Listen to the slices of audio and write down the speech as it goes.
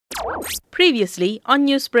Previously on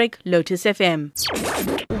Newsbreak, Lotus FM.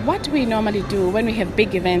 What we normally do when we have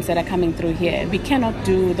big events that are coming through here, we cannot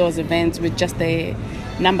do those events with just the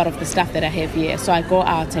number of the staff that I have here. So I go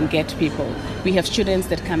out and get people. We have students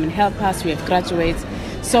that come and help us. We have graduates.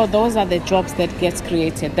 So those are the jobs that gets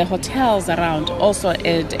created. The hotels around also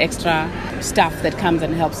add extra staff that comes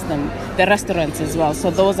and helps them. The restaurants as well.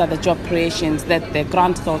 So those are the job creations that the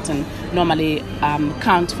Grant Thornton normally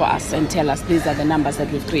count for us and tell us these are the numbers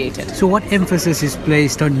that we've created. So what emphasis is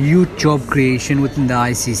placed on youth job creation within the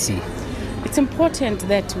ICC? It's important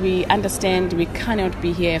that we understand we cannot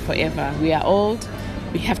be here forever. We are old.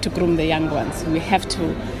 We have to groom the young ones. We have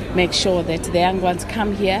to make sure that the young ones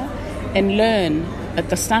come here and learn at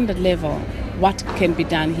the standard level what can be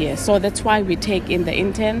done here. So that's why we take in the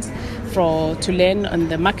interns to learn on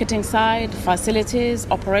the marketing side, facilities,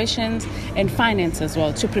 operations, and finance as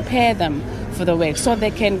well, to prepare them for the work so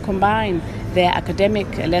they can combine their academic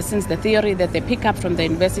lessons, the theory that they pick up from the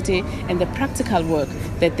university, and the practical work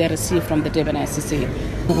that they receive from the Durban ICC.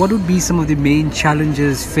 What would be some of the main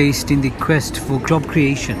challenges faced in the quest for job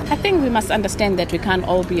creation? I think we must understand that we can't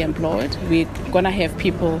all be employed. We're going to have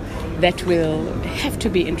people that will have to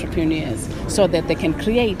be entrepreneurs so that they can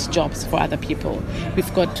create jobs for other people.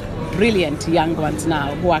 We've got brilliant young ones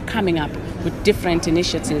now who are coming up with different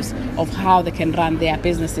initiatives of how they can run their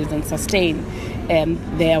businesses and sustain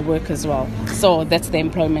their work as well. So that's the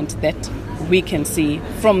employment that we can see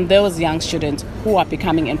from those young students who are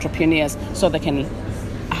becoming entrepreneurs so they can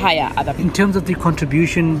hire other people. In terms of the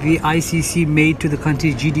contribution the ICC made to the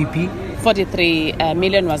country's GDP? 43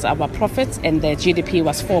 million was our profits and the GDP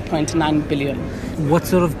was 4.9 billion. What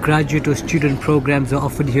sort of graduate or student programs are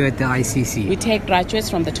offered here at the ICC? We take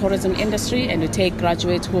graduates from the tourism industry and we take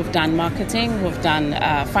graduates who have done marketing, who have done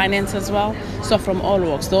finance as well. So from all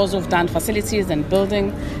walks, those who have done facilities and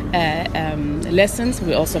building lessons,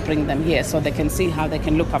 we also bring them here so they can see how they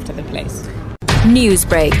can look after the place.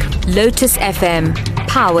 Newsbreak, Lotus FM,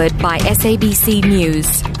 powered by SABC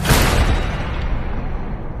News.